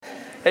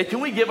Hey,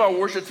 can we give our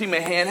worship team a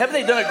hand? Haven't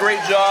they done a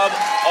great job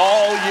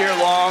all year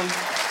long?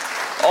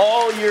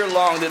 All year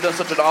long, they've done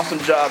such an awesome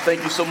job.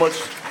 Thank you so much.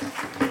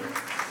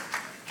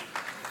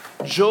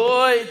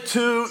 Joy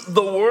to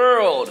the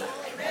world.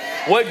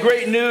 What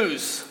great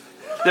news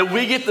that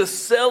we get to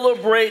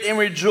celebrate and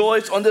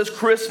rejoice on this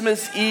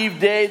Christmas Eve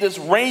day, this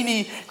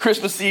rainy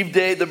Christmas Eve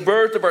day, the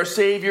birth of our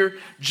Savior,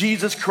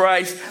 Jesus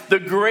Christ, the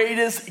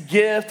greatest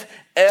gift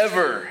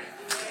ever.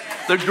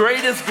 The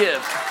greatest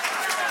gift.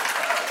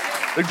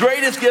 The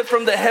greatest gift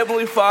from the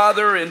Heavenly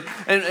Father, and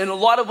a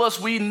lot of us,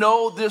 we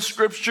know this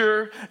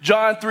scripture,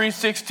 John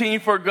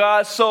 3:16, for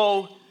God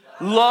so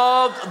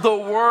loved the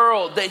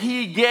world that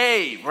he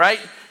gave, right?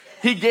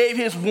 He gave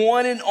his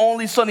one and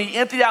only Son. He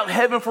emptied out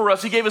heaven for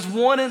us. He gave his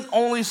one and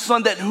only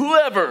Son that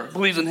whoever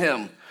believes in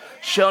him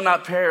shall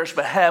not perish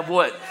but have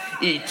what?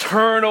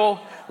 Eternal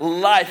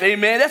life.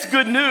 Amen. That's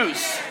good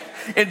news.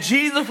 And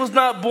Jesus was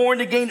not born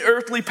to gain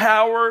earthly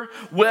power,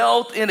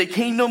 wealth, and a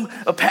kingdom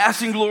of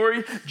passing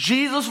glory.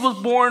 Jesus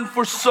was born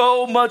for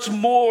so much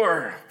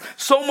more.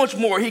 So much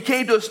more. He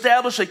came to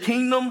establish a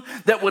kingdom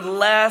that would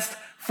last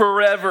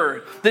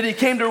forever. That he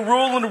came to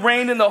rule and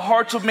reign in the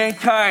hearts of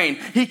mankind.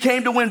 He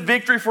came to win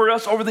victory for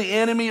us over the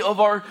enemy of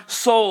our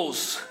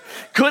souls.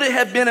 Could it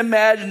have been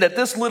imagined that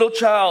this little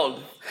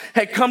child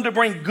had come to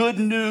bring good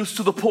news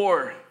to the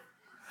poor,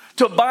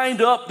 to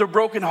bind up the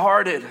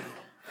brokenhearted,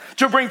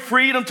 to bring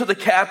freedom to the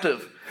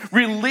captive,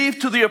 relief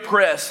to the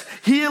oppressed,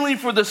 healing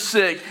for the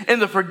sick,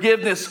 and the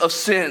forgiveness of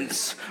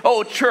sins?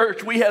 Oh,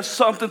 church, we have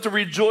something to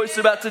rejoice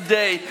about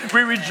today.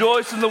 We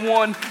rejoice in the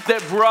one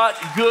that brought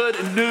good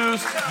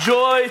news,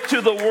 joy to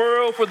the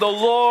world, for the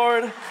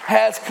Lord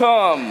has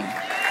come.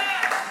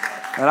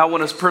 And I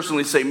want to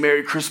personally say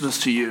Merry Christmas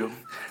to you,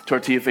 to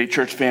our TFA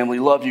church family.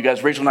 Love you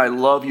guys. Rachel and I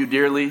love you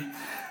dearly.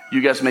 You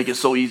guys make it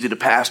so easy to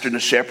pastor and to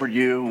shepherd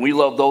you. We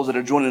love those that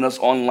are joining us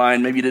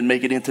online. Maybe you didn't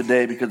make it in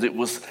today because it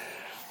was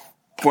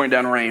pouring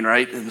down rain,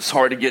 right? It's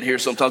hard to get here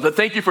sometimes. But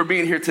thank you for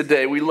being here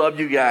today. We love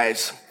you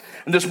guys.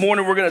 And this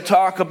morning we're going to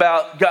talk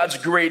about God's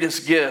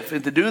greatest gift.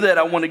 And to do that,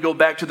 I want to go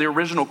back to the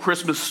original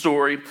Christmas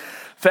story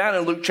found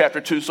in Luke chapter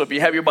 2. So if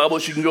you have your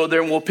Bibles, you can go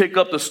there and we'll pick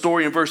up the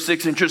story in verse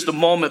 6 in just a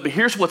moment. But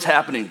here's what's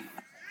happening.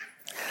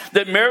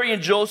 That Mary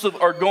and Joseph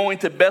are going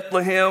to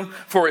Bethlehem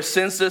for a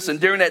census, and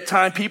during that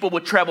time, people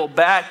would travel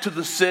back to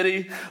the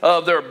city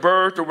of their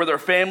birth or where their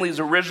family is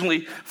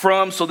originally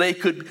from so they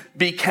could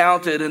be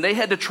counted, and they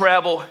had to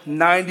travel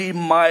 90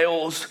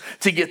 miles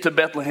to get to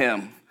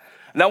Bethlehem.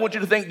 And I want you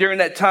to think during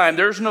that time,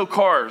 there's no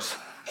cars,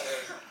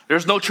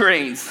 there's no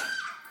trains.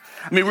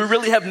 I mean, we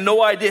really have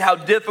no idea how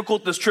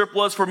difficult this trip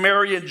was for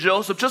Mary and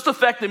Joseph. Just the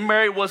fact that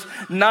Mary was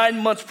 9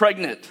 months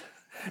pregnant,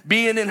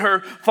 being in her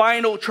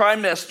final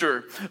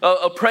trimester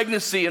of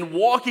pregnancy and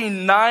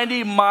walking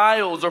 90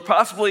 miles or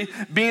possibly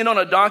being on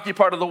a donkey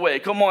part of the way.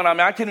 Come on, I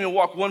mean, I can't even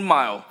walk 1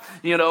 mile.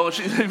 You know,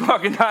 she's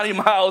walking 90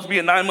 miles,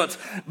 being 9 months.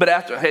 But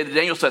after, hey,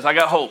 Daniel says, I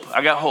got hope.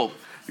 I got hope.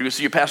 You're going to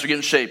see your pastor get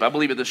in shape. I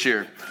believe it this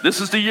year. This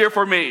is the year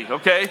for me,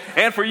 okay?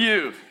 And for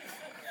you.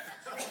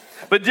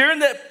 But during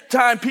that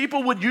time,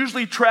 people would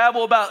usually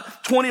travel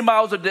about 20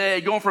 miles a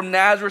day, going from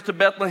Nazareth to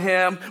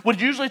Bethlehem,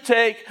 would usually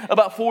take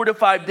about 4 to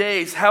 5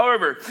 days.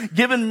 However,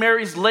 given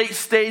Mary's late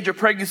stage of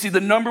pregnancy, the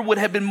number would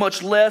have been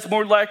much less,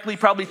 more likely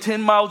probably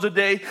 10 miles a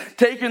day,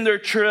 taking their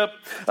trip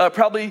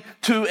probably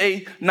to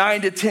a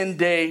 9 to 10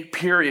 day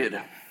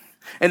period.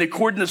 And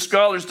according to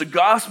scholars, the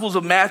Gospels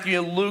of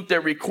Matthew and Luke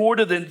that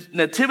recorded the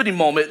nativity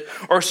moment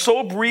are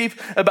so brief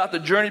about the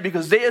journey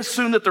because they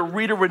assume that the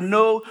reader would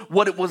know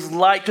what it was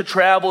like to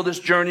travel this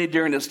journey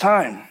during this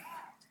time.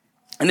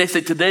 And they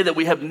say today that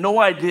we have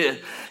no idea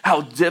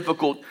how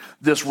difficult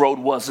this road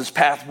was, this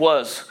path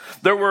was.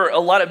 There were a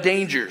lot of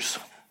dangers.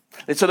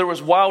 They said there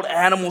was wild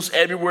animals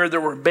everywhere.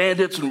 There were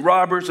bandits and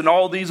robbers and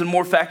all these and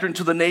more factor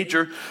into the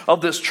nature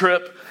of this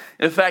trip.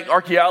 In fact,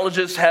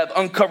 archaeologists have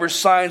uncovered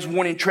signs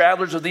warning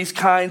travelers of these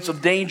kinds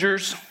of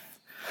dangers.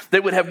 They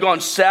would have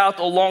gone south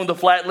along the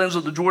flatlands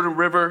of the Jordan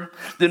River,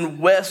 then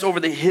west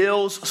over the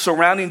hills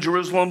surrounding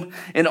Jerusalem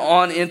and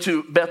on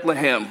into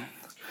Bethlehem.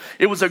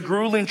 It was a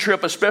grueling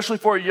trip, especially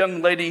for a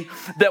young lady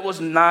that was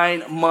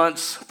 9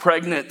 months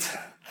pregnant.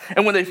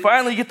 And when they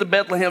finally get to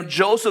Bethlehem,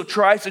 Joseph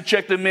tries to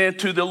check them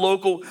into the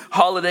local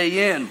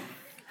Holiday Inn.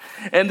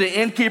 And the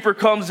innkeeper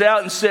comes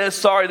out and says,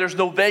 sorry, there's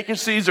no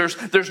vacancies,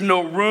 there's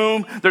no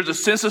room, there's a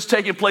census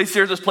taking place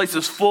here, this place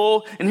is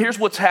full. And here's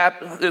what's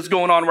is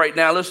going on right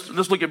now. Let's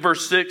look at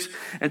verse 6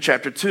 in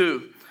chapter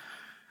 2.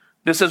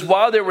 It says,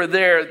 while they were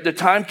there, the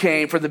time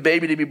came for the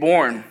baby to be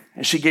born.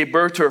 And she gave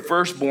birth to her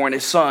firstborn,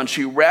 a son.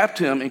 She wrapped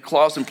him in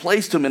cloths and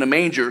placed him in a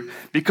manger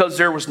because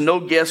there was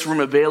no guest room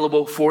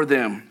available for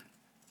them.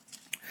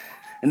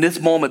 In this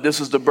moment,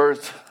 this is the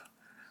birth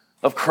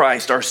of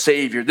Christ, our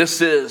Savior. This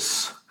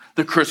is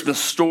the Christmas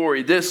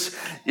story. This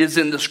is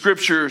in the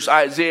scriptures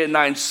Isaiah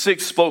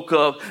 9:6 spoke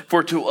of,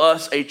 for to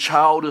us a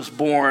child is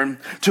born,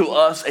 to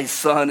us a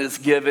son is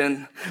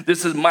given.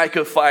 This is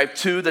Micah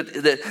 5:2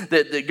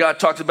 that God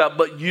talks about,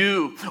 but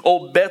you,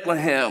 O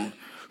Bethlehem,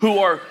 who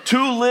are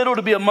too little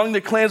to be among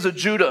the clans of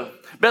Judah,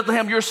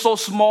 Bethlehem, you're so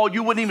small,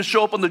 you wouldn't even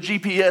show up on the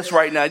GPS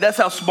right now. That's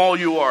how small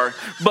you are.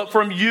 But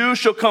from you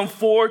shall come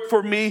forth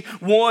for me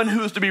one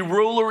who is to be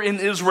ruler in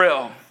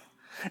Israel.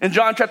 In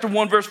John chapter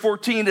 1, verse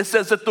 14, it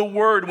says that the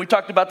Word, and we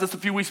talked about this a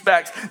few weeks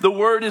back, the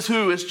Word is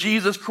who? It's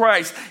Jesus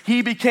Christ.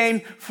 He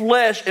became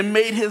flesh and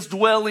made his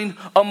dwelling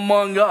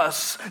among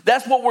us.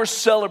 That's what we're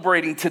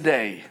celebrating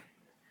today.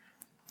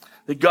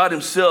 That God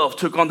himself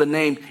took on the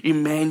name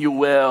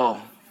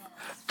Emmanuel,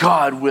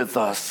 God with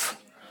us.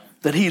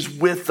 That he's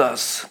with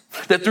us.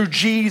 That through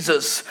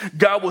Jesus,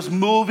 God was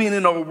moving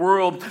in our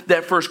world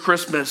that first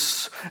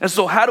Christmas. And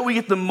so how do we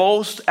get the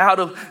most out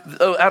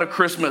of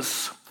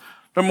Christmas?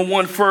 Number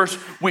one, first,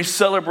 we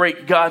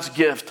celebrate God's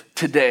gift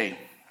today.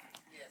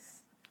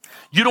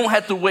 You don't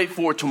have to wait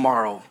for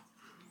tomorrow.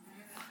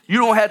 You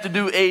don't have to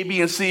do A, B,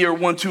 and C, or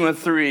 1, 2, and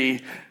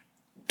 3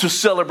 to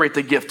celebrate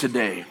the gift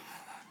today.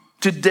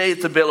 Today,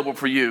 it's available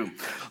for you.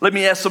 Let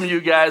me ask some of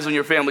you guys on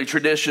your family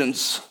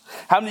traditions.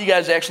 How many of you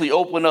guys actually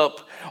open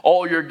up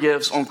all your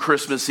gifts on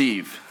Christmas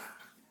Eve?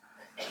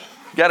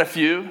 Got a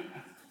few?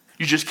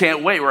 You just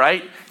can't wait,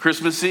 right?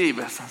 Christmas Eve.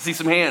 I see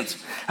some hands.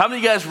 How many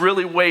of you guys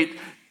really wait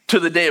to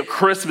the day of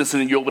Christmas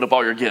and then you open up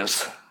all your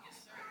gifts?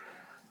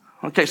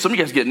 Okay, some of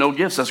you guys get no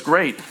gifts. That's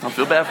great. I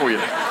feel bad for you.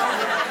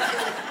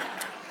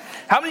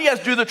 How many of you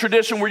guys do the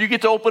tradition where you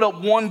get to open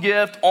up one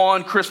gift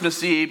on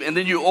Christmas Eve and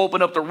then you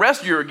open up the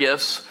rest of your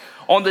gifts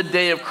on the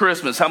day of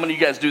Christmas? How many of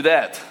you guys do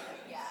that?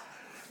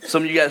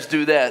 Some of you guys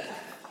do that.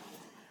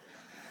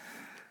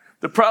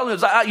 The problem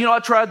is, I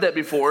tried that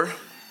before,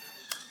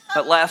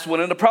 that last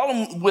one. And the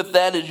problem with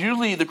that is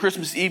usually the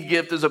Christmas Eve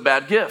gift is a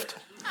bad gift.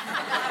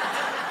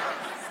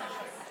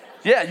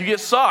 Yeah, you get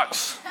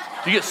socks.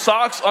 You get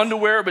socks,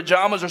 underwear,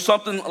 pajamas, or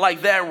something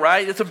like that,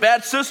 right? It's a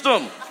bad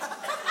system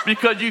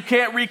because you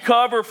can't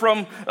recover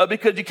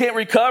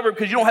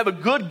because you don't have a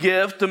good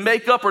gift to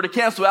make up or to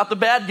cancel out the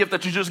bad gift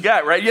that you just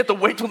got, right? You have to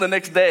wait till the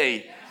next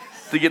day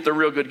to get the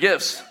real good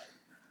gifts.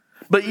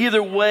 But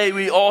either way,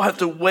 we all have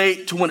to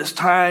wait to when it's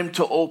time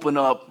to open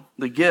up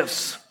the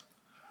gifts.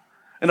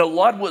 And a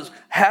lot was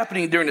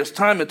happening during this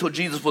time until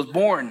Jesus was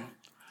born.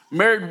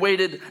 Mary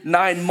waited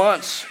 9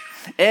 months.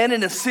 Anna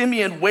and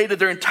Simeon waited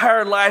their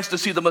entire lives to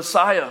see the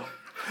Messiah.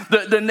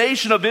 The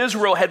nation of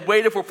Israel had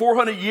waited for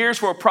 400 years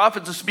for a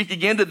prophet to speak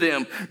again to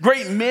them.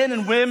 Great men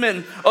and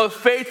women of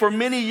faith for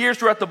many years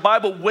throughout the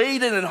Bible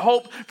waited and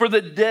hoped for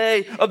the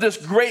day of this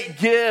great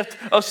gift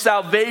of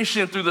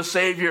salvation through the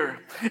Savior.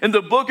 And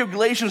the book of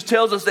Galatians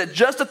tells us that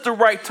just at the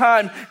right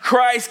time,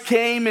 Christ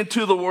came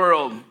into the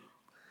world.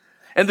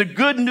 And the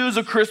good news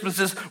of Christmas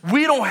is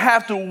we don't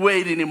have to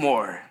wait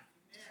anymore.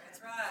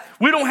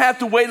 We don't have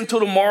to wait until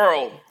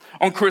tomorrow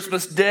on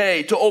Christmas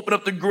Day to open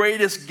up the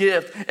greatest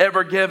gift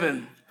ever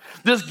given.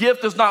 This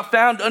gift is not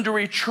found under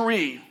a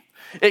tree.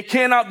 It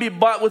cannot be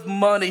bought with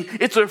money.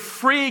 It's a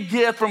free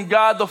gift from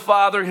God the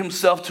Father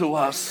himself to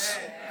us.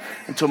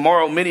 And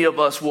tomorrow, many of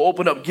us will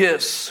open up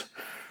gifts,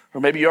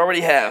 or maybe you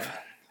already have.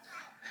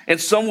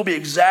 And some will be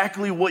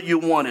exactly what you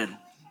wanted.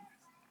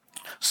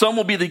 Some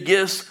will be the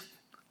gifts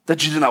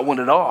that you did not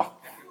want at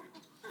all.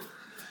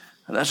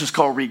 And that's just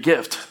called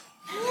re-gift.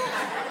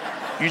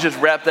 You just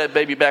wrap that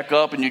baby back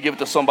up and you give it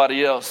to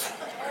somebody else.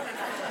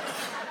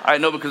 I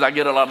know because I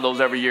get a lot of those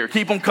every year.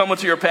 Keep them coming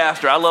to your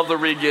pastor. I love the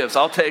re-gifts.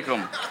 I'll take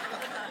them.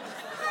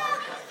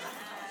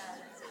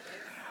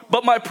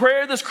 But my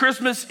prayer this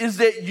Christmas is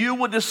that you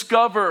will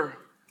discover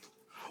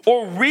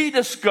or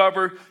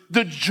rediscover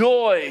the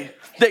joy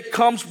that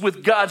comes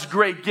with God's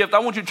great gift. I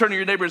want you to turn to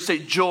your neighbor and say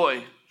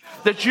joy.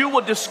 That you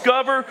will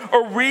discover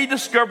or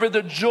rediscover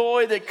the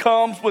joy that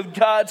comes with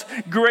God's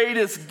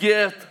greatest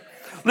gift.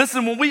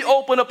 Listen, when we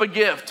open up a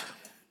gift,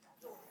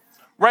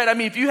 right? I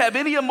mean, if you have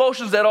any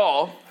emotions at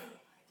all,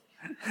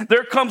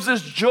 there comes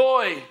this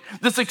joy,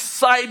 this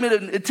excitement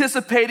and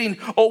anticipating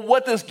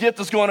what this gift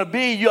is going to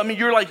be.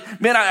 You're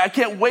like, man, I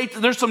can't wait.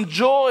 There's some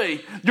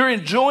joy. You're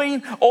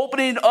enjoying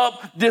opening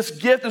up this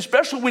gift,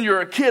 especially when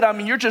you're a kid. I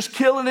mean, you're just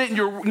killing it and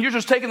you're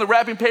just taking the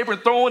wrapping paper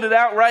and throwing it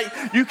out, right?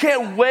 You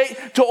can't wait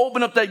to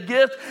open up that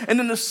gift.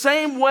 And in the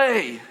same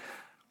way,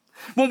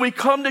 when we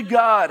come to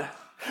God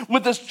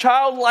with this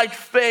childlike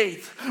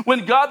faith,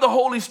 when God the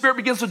Holy Spirit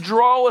begins to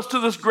draw us to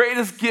this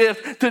greatest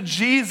gift, to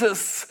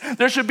Jesus,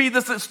 there should be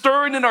this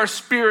stirring in our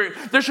spirit.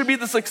 There should be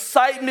this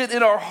excitement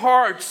in our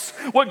hearts.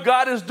 What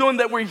God is doing,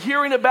 that we're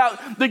hearing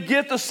about the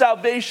gift of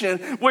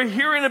salvation. We're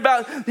hearing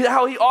about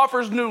how he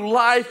offers new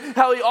life,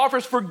 how he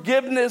offers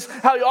forgiveness,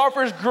 how he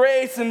offers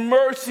grace and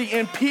mercy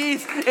and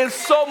peace and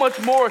so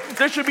much more.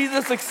 There should be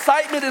this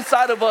excitement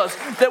inside of us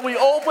that we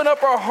open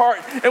up our heart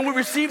and we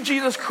receive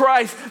Jesus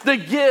Christ, the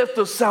gift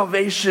of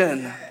salvation.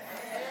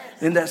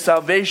 In that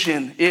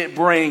salvation, it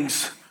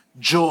brings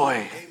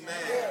joy.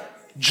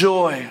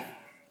 Joy.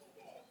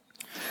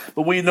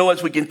 But we know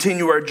as we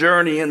continue our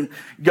journey in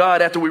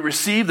God, after we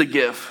receive the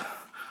gift,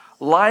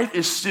 life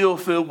is still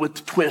filled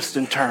with twists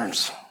and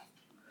turns.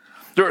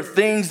 There are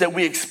things that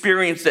we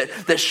experience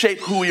that shape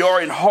who we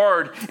are in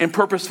hard and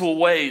purposeful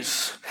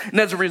ways. And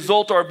as a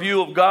result, our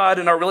view of God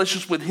and our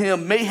relationship with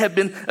him may have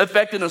been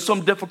affected in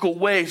some difficult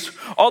ways.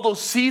 Although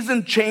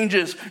season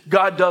changes,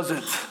 God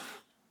doesn't.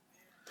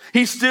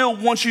 He still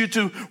wants you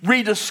to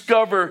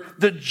rediscover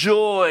the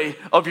joy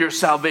of your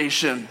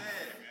salvation.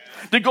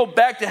 To go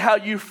back to how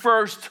you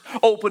first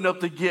opened up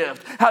the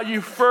gift. How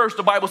you first,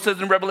 the Bible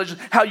says in Revelation,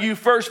 how you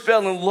first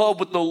fell in love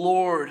with the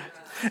Lord.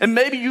 And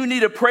maybe you need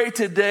to pray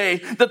today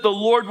that the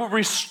Lord will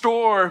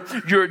restore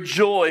your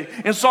joy.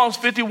 In Psalms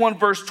 51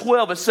 verse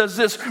 12, it says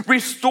this,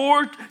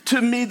 restore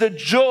to me the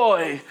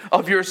joy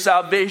of your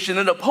salvation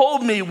and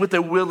uphold me with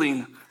a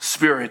willing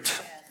spirit.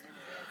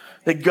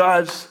 That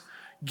God's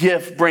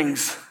gift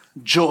brings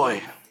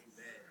joy.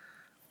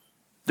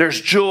 There's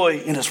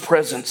joy in his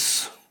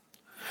presence.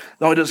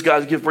 Not only does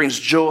God's gift brings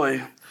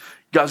joy,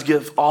 God's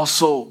gift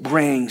also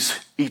brings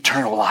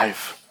eternal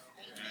life.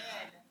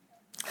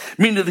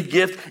 Meaning the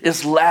gift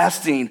is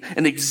lasting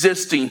and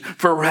existing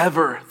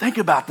forever. Think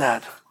about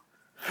that.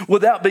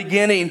 Without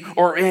beginning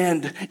or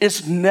end,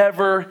 it's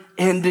never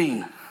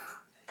ending.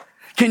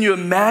 Can you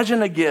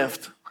imagine a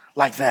gift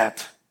like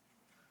that?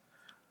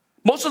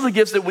 Most of the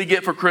gifts that we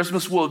get for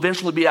Christmas will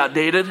eventually be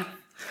outdated.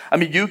 I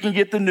mean, you can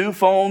get the new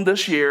phone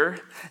this year,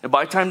 and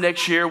by the time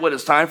next year, when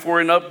it's time for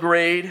an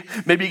upgrade,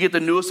 maybe you get the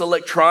newest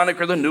electronic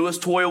or the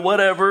newest toy or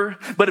whatever,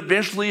 but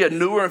eventually a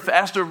newer and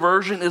faster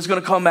version is going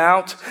to come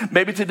out.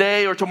 Maybe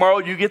today or tomorrow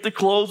you get the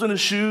clothes and the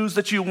shoes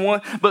that you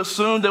want, but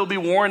soon they'll be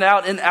worn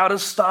out and out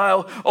of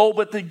style. Oh,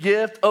 but the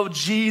gift of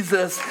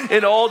Jesus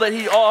and all that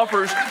he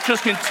offers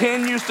just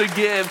continues to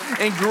give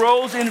and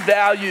grows in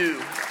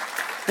value.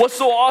 What's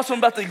so awesome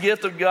about the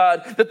gift of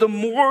God, that the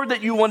more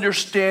that you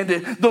understand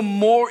it, the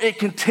more it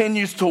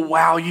continues to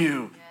wow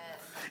you.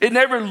 It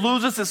never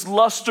loses its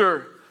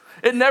luster.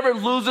 It never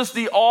loses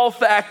the awe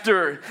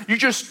factor. You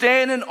just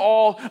stand in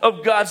awe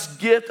of God's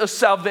gift of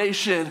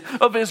salvation,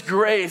 of his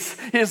grace,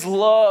 his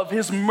love,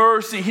 his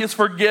mercy, his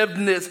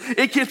forgiveness.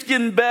 It keeps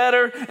getting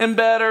better and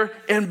better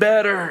and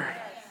better.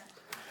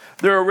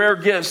 There are rare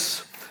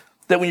gifts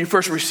that when you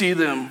first receive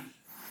them,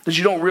 that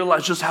you don't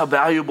realize just how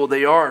valuable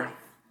they are.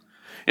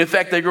 In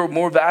fact, they grow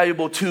more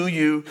valuable to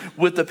you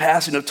with the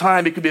passing of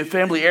time. It could be a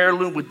family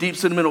heirloom with deep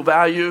sentimental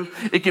value.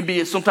 It can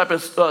be some type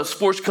of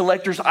sports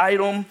collector's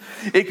item.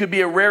 It could be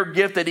a rare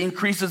gift that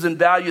increases in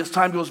value as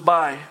time goes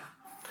by.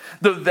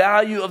 The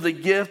value of the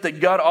gift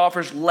that God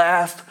offers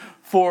lasts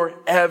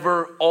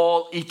forever,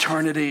 all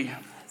eternity.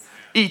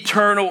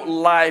 Eternal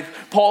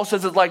life. Paul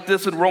says it like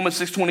this in Romans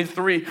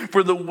 6:23.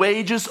 For the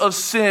wages of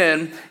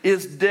sin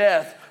is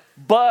death,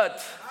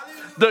 but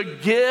the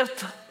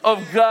gift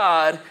of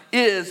God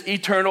is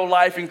eternal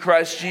life in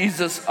Christ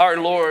Jesus our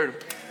Lord.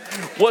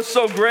 What's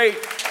so great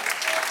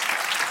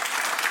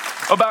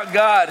about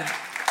God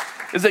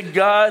is that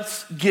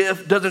God's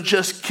gift doesn't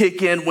just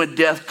kick in when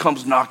death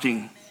comes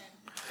knocking.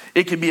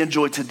 It can be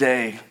enjoyed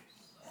today,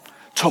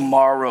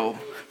 tomorrow,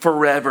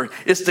 forever.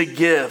 It's the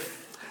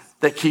gift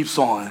that keeps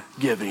on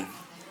giving.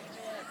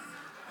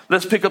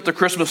 Let's pick up the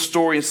Christmas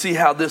story and see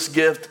how this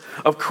gift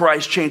of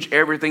Christ changed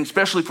everything,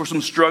 especially for some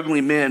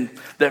struggling men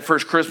that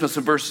first Christmas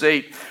in verse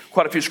 8.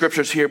 Quite a few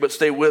scriptures here, but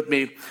stay with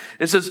me.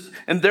 It says,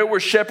 and there were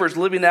shepherds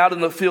living out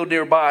in the field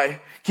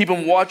nearby,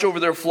 keeping watch over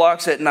their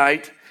flocks at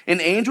night.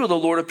 An angel of the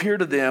Lord appeared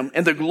to them,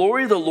 and the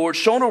glory of the Lord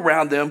shone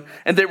around them,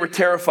 and they were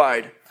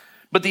terrified.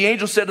 But the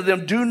angel said to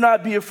them, do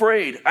not be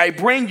afraid. I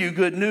bring you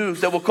good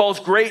news that will cause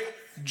great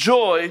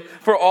joy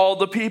for all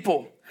the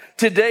people.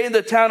 Today in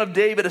the town of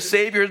David, a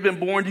Savior has been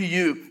born to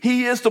you.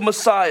 He is the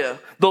Messiah,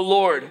 the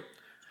Lord.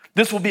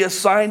 This will be a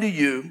sign to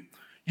you.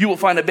 You will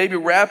find a baby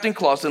wrapped in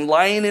cloths and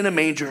lying in a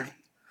manger.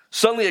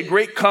 Suddenly a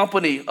great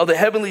company of the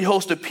heavenly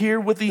host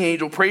appeared with the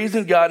angel,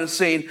 praising God and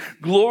saying,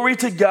 glory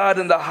to God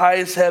in the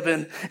highest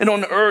heaven, and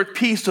on earth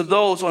peace to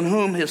those on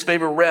whom his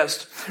favor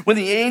rests. When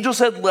the angels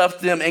had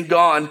left them and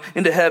gone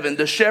into heaven,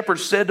 the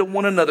shepherds said to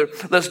one another,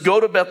 let's go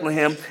to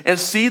Bethlehem and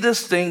see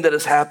this thing that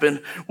has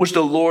happened, which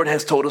the Lord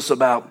has told us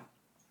about.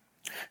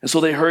 And so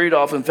they hurried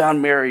off and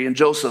found Mary and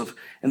Joseph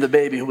and the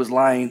baby who was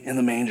lying in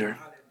the manger.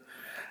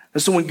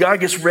 And so when God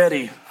gets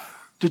ready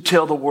to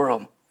tell the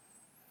world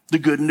the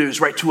good news,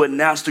 right? To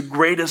announce the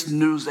greatest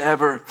news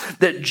ever,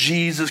 that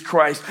Jesus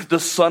Christ, the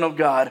Son of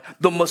God,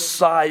 the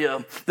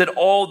Messiah, that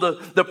all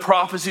the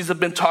prophecies have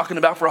been talking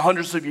about for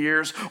hundreds of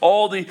years.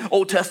 All the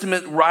Old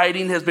Testament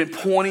writing has been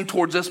pointing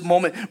towards this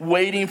moment,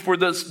 waiting for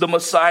the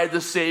Messiah,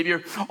 the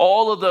Savior.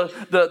 All of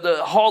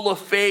the Hall of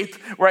Faith,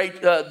 right,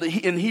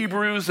 in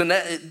Hebrews, and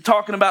that,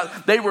 talking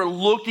about they were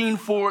looking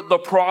for the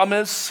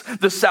promise,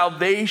 the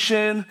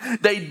salvation.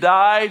 They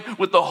died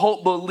with the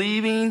hope,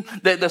 believing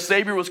that the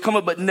Savior was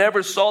coming, but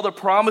never saw the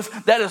promise.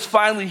 That is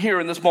finally here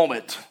in this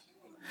moment.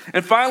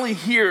 And finally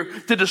here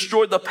to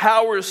destroy the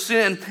power of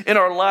sin in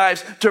our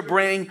lives, to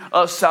bring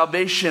us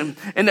salvation.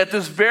 And at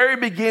this very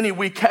beginning,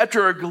 we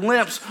capture a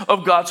glimpse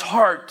of God's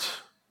heart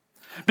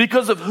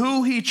because of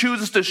who he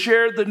chooses to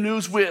share the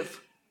news with.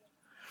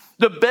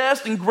 The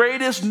best and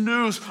greatest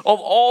news of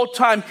all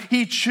time,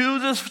 he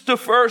chooses to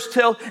first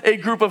tell a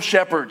group of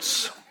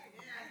shepherds.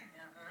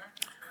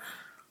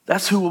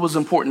 That's who was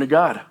important to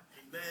God.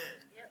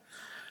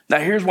 Now,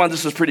 here's why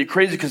this is pretty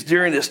crazy, because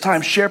during this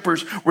time,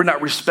 shepherds were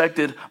not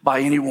respected by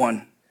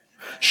anyone.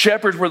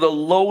 Shepherds were the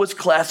lowest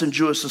class in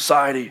Jewish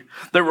society.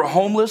 They were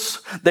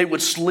homeless. They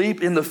would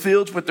sleep in the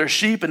fields with their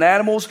sheep and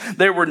animals.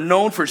 They were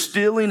known for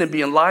stealing and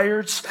being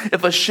liars.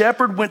 If a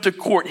shepherd went to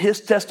court,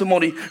 his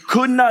testimony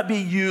could not be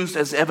used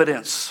as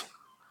evidence.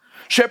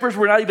 Shepherds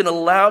were not even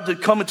allowed to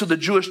come into the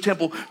Jewish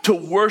temple to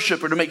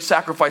worship or to make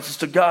sacrifices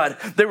to God.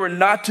 They were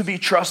not to be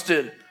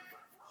trusted.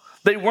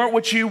 They weren't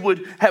what you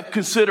would have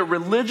considered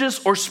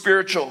religious or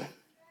spiritual.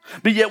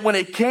 But yet when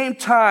it came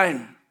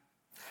time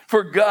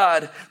for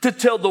God to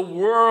tell the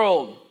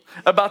world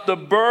about the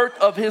birth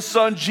of his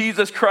son,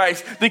 Jesus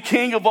Christ, the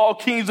King of all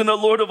kings and the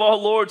Lord of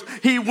all lords,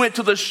 he went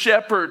to the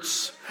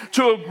shepherds,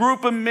 to a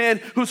group of men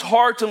whose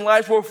hearts and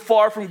lives were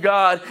far from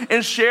God,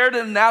 and shared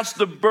and announced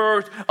the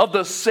birth of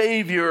the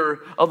Savior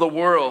of the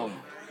world.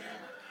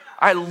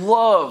 I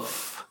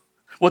love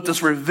what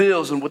this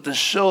reveals and what this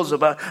shows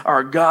about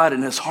our God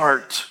and his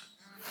heart.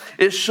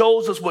 It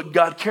shows us what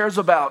God cares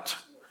about.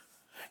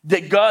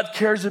 That God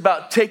cares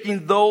about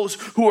taking those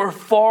who are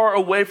far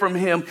away from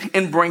him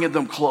and bringing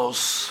them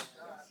close.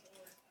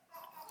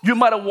 You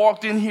might have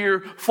walked in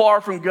here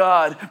far from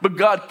God, but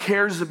God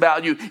cares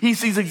about you. He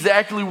sees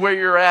exactly where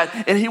you're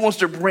at, and he wants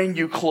to bring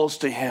you close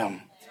to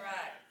him.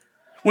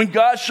 When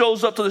God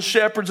shows up to the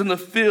shepherds in the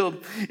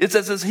field, it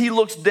says as he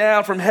looks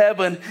down from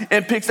heaven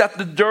and picks out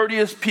the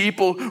dirtiest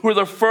people who are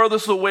the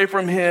furthest away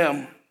from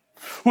him,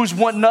 who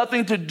want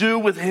nothing to do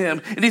with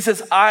him. And he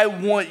says, I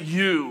want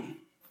you.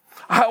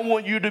 I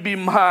want you to be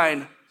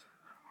mine.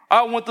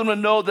 I want them to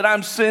know that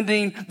I'm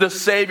sending the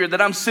Savior,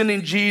 that I'm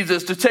sending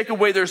Jesus to take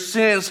away their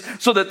sins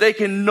so that they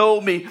can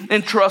know me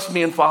and trust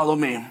me and follow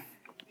me. And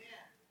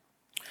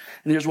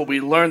here's what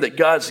we learned, that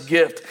God's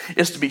gift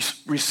is to be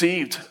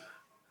received.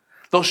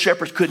 Those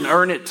shepherds couldn't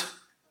earn it.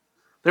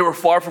 They were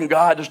far from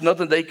God. There's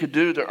nothing they could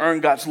do to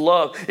earn God's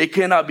love. It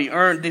cannot be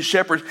earned. These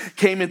shepherds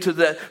came into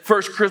that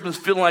first Christmas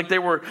feeling like they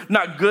were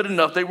not good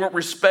enough. They weren't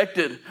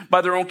respected by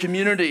their own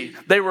community.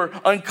 They were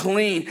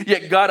unclean,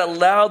 yet God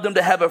allowed them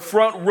to have a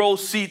front row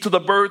seat to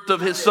the birth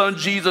of his son,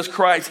 Jesus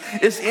Christ.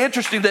 It's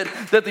interesting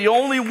that the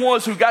only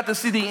ones who got to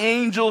see the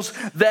angels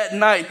that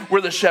night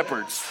were the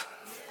shepherds.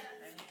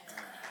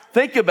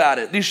 Think about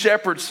it. These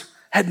shepherds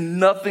had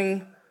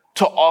nothing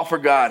to offer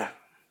God.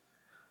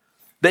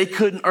 They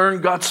couldn't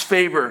earn God's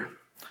favor.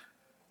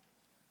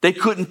 They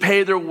couldn't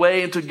pay their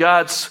way into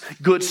God's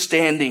good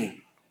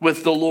standing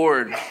with the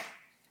Lord.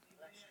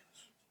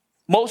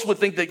 Most would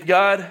think that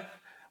God,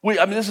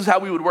 this is how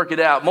we would work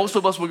it out. Most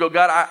of us would go,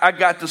 God, I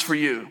got this for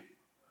you.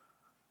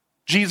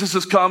 Jesus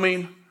is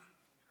coming.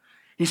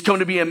 He's coming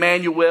to be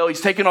Emmanuel. He's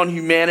taking on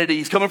humanity.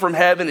 He's coming from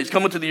heaven. He's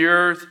coming to the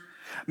earth.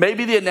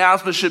 Maybe the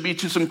announcement should be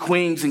to some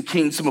queens and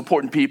kings, some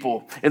important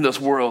people in this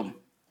world.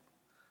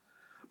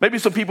 Maybe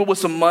some people with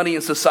some money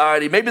in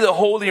society. Maybe the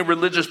holy and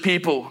religious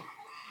people.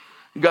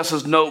 And God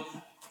says, nope.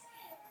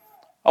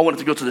 I want it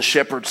to go to the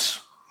shepherds.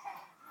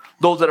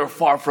 Those that are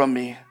far from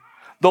me.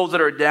 Those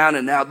that are down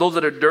and out. Those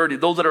that are dirty.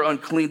 Those that are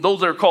unclean. Those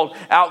that are called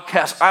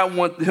outcasts. I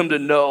want them to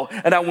know.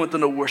 And I want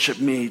them to worship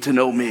me, to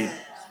know me.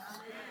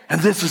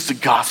 And this is the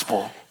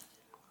gospel.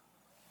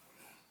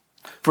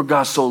 For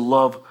God so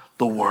loved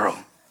the world.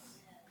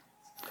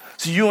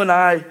 So you and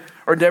I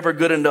are never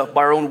good enough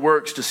by our own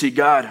works to see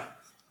God.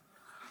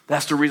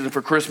 That's the reason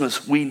for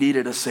Christmas. We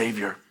needed a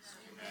Savior.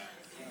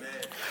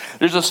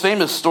 There's this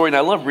famous story, and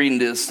I love reading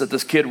this, that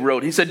this kid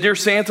wrote. He said, Dear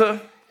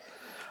Santa,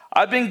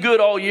 I've been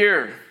good all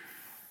year.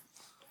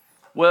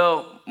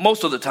 Well,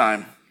 most of the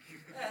time.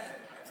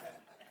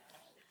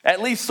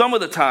 At least some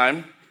of the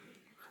time.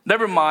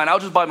 Never mind, I'll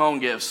just buy my own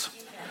gifts.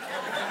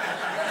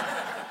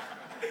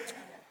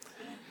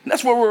 And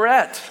that's where we're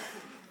at.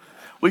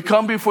 We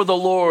come before the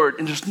Lord,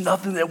 and there's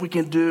nothing that we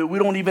can do. We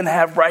don't even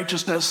have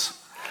righteousness.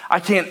 I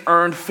can't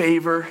earn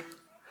favor.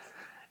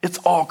 It's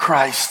all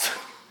Christ.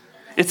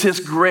 It's his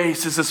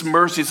grace, it's his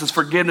mercy, it's his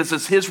forgiveness,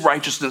 it's his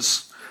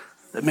righteousness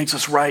that makes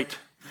us right.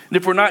 And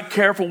if we're not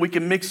careful, we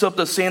can mix up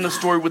the Santa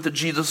story with the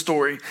Jesus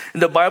story.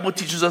 And the Bible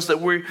teaches us that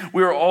we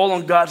are all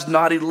on God's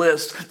naughty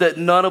list, that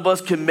none of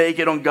us can make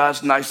it on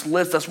God's nice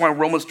list. That's why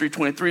Romans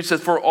 3:23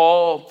 says, for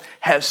all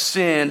have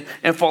sinned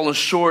and fallen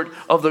short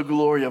of the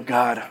glory of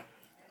God.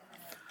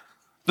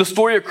 The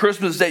story of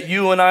Christmas is that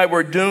you and I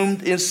were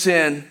doomed in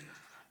sin,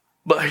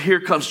 but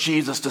here comes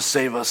Jesus to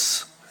save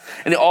us.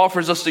 And he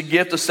offers us the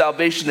gift of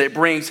salvation that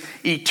brings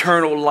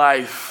eternal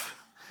life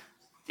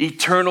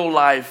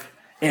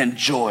and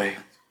joy.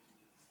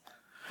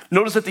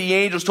 Notice that the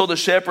angels told the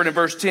shepherd in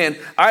verse 10,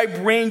 I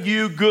bring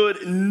you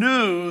good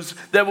news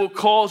that will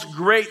cause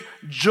great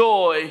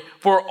joy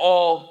for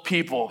all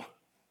people.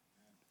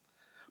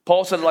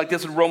 Paul said it like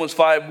this in Romans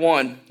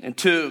 5:1 and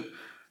 2.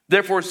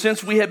 Therefore,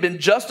 since we have been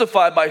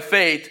justified by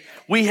faith,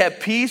 we have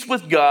peace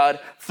with God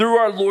through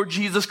our Lord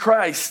Jesus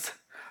Christ.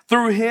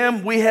 Through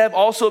him, we have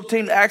also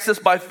obtained access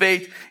by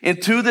faith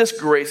into this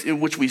grace in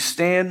which we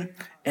stand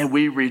and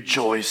we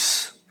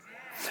rejoice.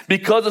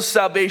 Because of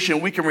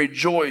salvation, we can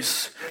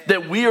rejoice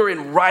that we are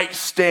in right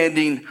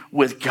standing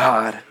with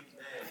God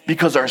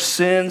because our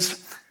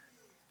sins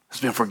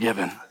has been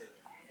forgiven.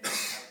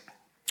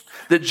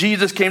 That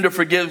Jesus came to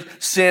forgive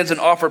sins and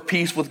offer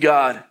peace with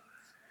God.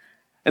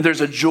 And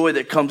there's a joy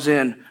that comes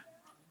in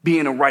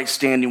being in right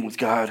standing with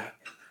God.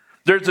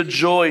 There's a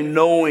joy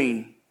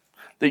knowing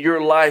that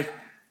your life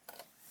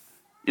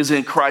is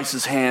in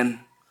Christ's hand,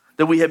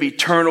 that we have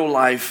eternal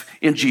life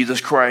in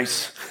Jesus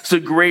Christ. So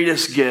the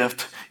greatest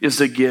gift is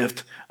the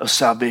gift of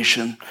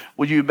salvation.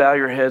 Will you bow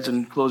your heads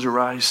and close your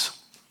eyes?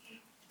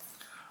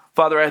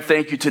 Father, I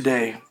thank you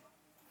today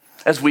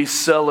as we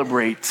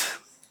celebrate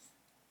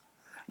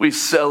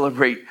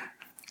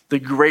the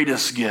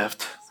greatest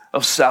gift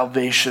of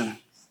salvation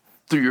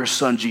through your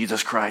Son,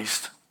 Jesus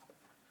Christ.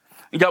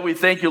 And God, we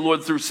thank you,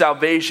 Lord, through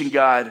salvation,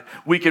 God,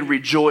 we can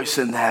rejoice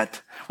in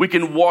that. We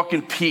can walk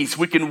in peace.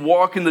 We can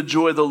walk in the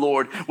joy of the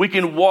Lord. We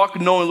can walk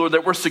knowing, Lord,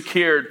 that we're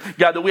secured,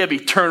 God, that we have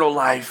eternal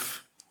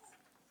life.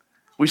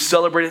 We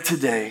celebrate it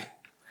today,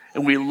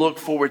 and we look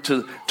forward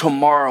to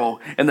tomorrow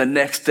and the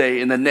next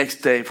day and the next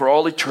day for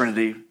all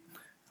eternity,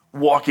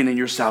 walking in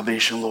your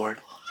salvation, Lord.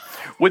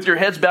 With your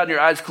heads bowed and your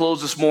eyes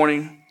closed this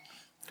morning,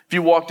 if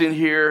you walked in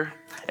here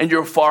and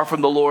you're far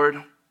from the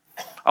Lord,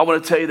 I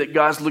want to tell you that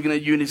God's looking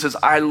at you and he says,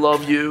 I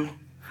love you.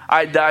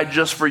 I died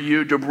just for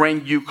you to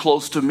bring you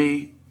close to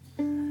me.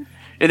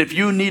 And if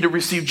you need to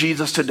receive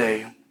Jesus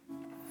today,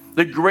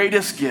 the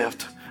greatest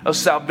gift of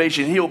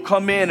salvation, he'll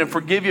come in and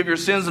forgive you of your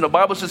sins. And the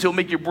Bible says he'll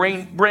make you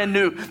brand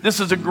new. This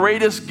is the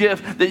greatest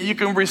gift that you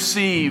can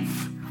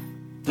receive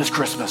this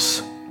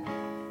Christmas.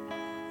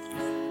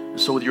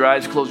 So with your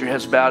eyes closed, your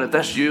heads bowed, if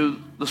that's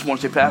you this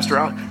morning, say,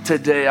 Pastor,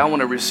 today I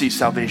want to receive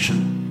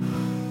salvation.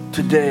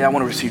 Today I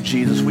want to receive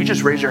Jesus. We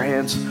just raise your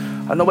hands.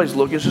 Nobody's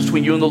looking. It's just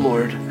between you and the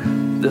Lord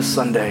this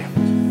Sunday.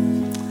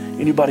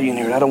 Anybody in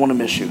here? I don't want to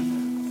miss you.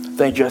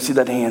 Thank you. I see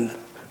that hand.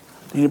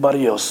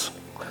 Anybody else?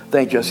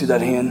 Thank you. I see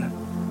that hand.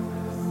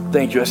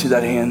 Thank you. I see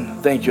that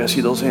hand. Thank you. I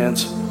see those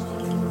hands.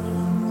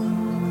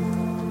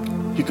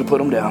 You can put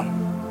them down.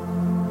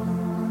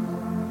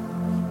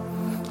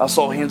 I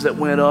saw hands that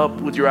went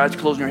up with your eyes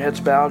closed and your heads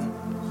bowed.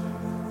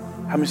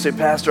 How many say,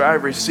 Pastor, I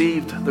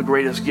received the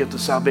greatest gift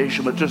of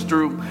salvation, but just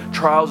through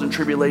trials and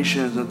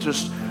tribulations and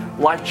just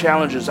life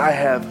challenges, I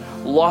have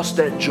lost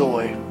that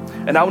joy.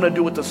 And I want to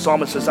do what the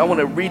psalmist says. I want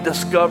to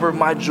rediscover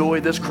my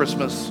joy this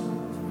Christmas.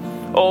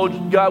 Oh,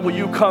 God, will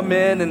you come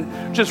in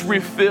and just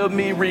refill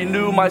me,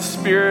 renew my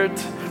spirit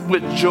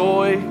with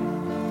joy?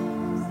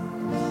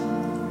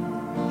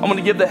 I'm going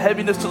to give the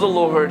heaviness to the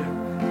Lord.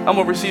 I'm going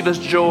to receive this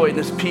joy and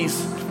this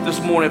peace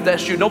this morning. If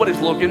that's you, nobody's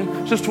looking.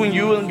 It's just between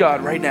you and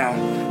God right now.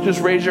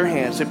 Just raise your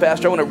hand. Say,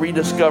 Pastor, I want to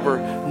rediscover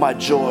my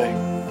joy.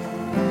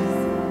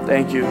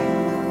 Thank you.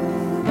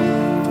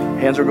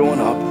 Hands are going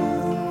up.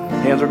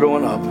 Hands are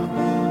going up.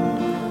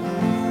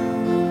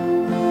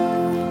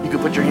 You can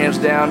put your hands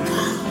down.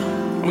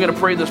 I'm going to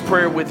pray this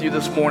prayer with you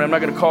this morning. I'm not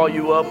going to call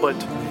you up, but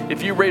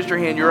if you raised your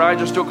hand, your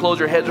eyes are still closed,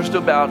 your heads are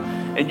still bowed,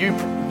 and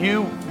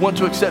you want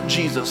to accept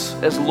Jesus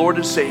as Lord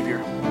and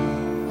Savior.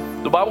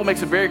 The Bible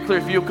makes it very clear,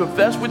 if you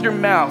confess with your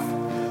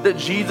mouth that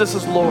Jesus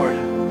is Lord,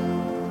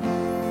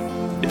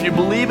 if you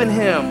believe in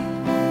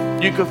him,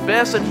 you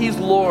confess that he's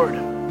Lord,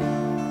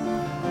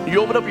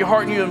 you open up your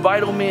heart and you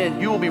invite him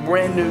in, you will be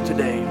brand new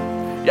today.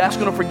 You ask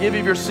him to forgive you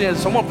of your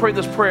sins. So I'm going to pray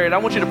this prayer, and I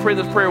want you to pray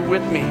this prayer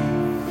with me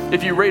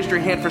if you raised your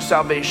hand for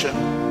salvation.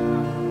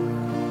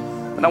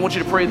 And I want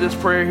you to pray this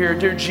prayer here.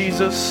 Dear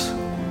Jesus,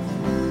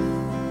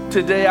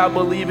 today I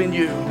believe in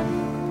you,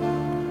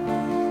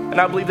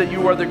 and I believe that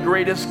you are the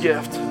greatest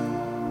gift.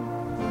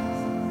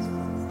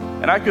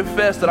 And I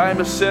confess that I am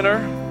a sinner.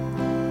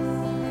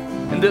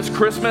 And this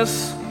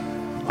Christmas,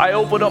 I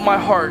open up my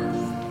heart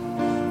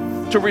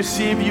to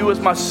receive you as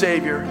my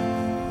Savior.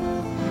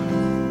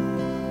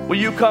 Will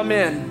you come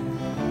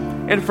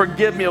in and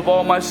forgive me of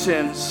all my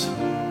sins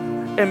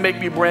and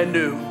make me brand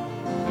new?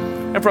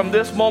 And from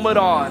this moment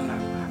on,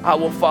 I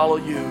will follow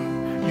you.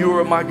 You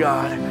are my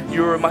God.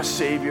 You are my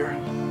Savior.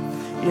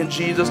 In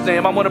Jesus'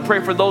 name, I'm going to pray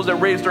for those that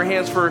raised their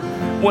hands for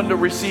wanting to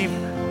receive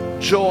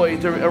joy,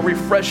 a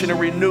refreshing and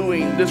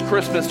renewing this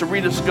Christmas, to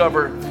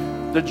rediscover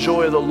the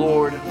joy of the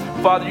Lord.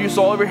 Father, you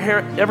saw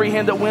every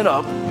hand that went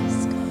up.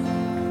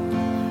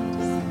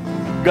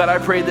 God, I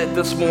pray that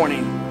this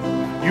morning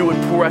you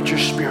would pour out your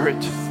Spirit.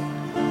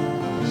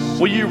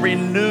 Will you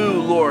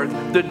renew, Lord,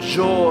 the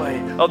joy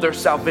of their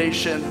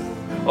salvation?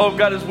 Oh,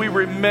 God, as we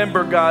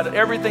remember, God,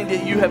 everything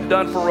that you have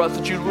done for us,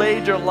 that you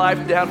laid your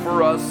life down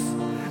for us.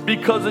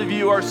 Because of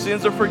you, our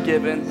sins are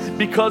forgiven.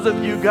 Because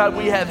of you, God,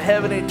 we have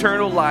heaven,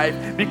 eternal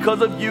life.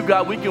 Because of you,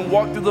 God, we can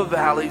walk through the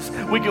valleys.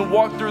 We can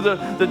walk through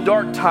the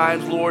dark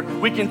times, Lord.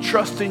 We can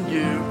trust in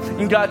you.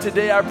 And God,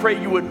 today I pray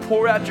you would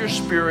pour out your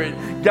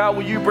Spirit. God,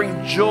 will you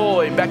bring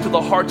joy back to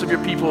the hearts of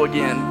your people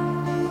again?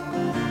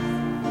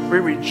 We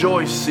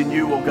rejoice in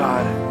you, oh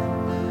God,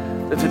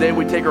 that today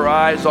we take our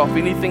eyes off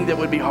anything that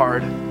would be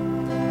hard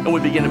and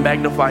we begin to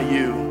magnify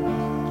you.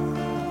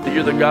 That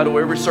you're the God of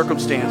every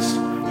circumstance.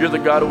 You're the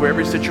God over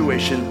every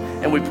situation,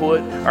 and we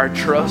put our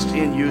trust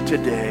in you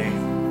today.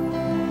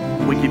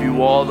 We give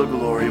you all the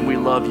glory, and we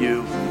love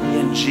you.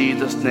 In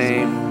Jesus'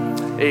 name,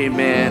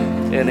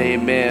 amen and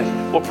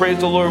amen. Well, praise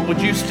the Lord. Would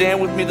you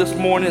stand with me this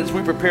morning as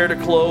we prepare to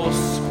close?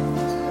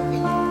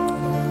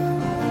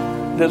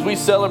 And as we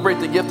celebrate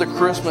the gift of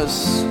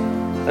Christmas,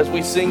 as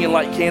we sing and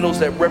light candles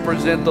that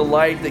represent the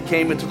light that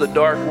came into the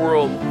dark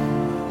world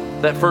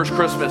that first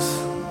Christmas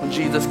when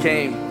Jesus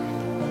came.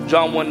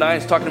 John 1:9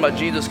 is talking about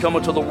Jesus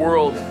coming to the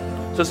world.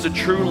 So it's the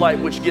true light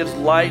which gives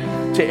light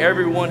to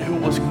everyone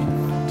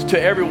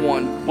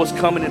was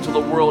coming into the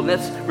world. And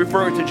that's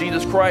referring to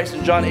Jesus Christ.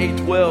 In John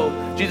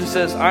 8:12, Jesus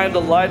says, I am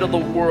the light of the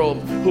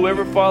world.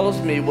 Whoever follows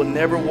me will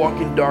never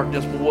walk in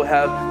darkness, but will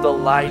have the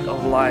light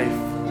of life.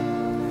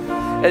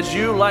 As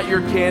you light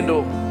your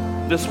candle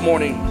this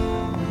morning,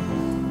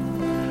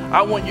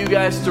 I want you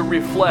guys to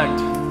reflect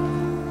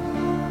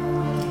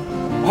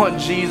on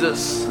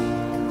Jesus,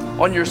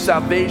 on your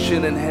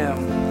salvation in Him,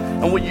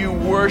 and when you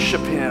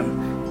worship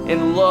Him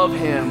and love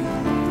Him.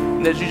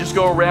 And as you just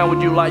go around,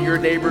 would you light your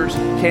neighbor's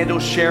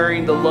candles,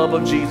 sharing the love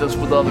of Jesus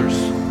with others?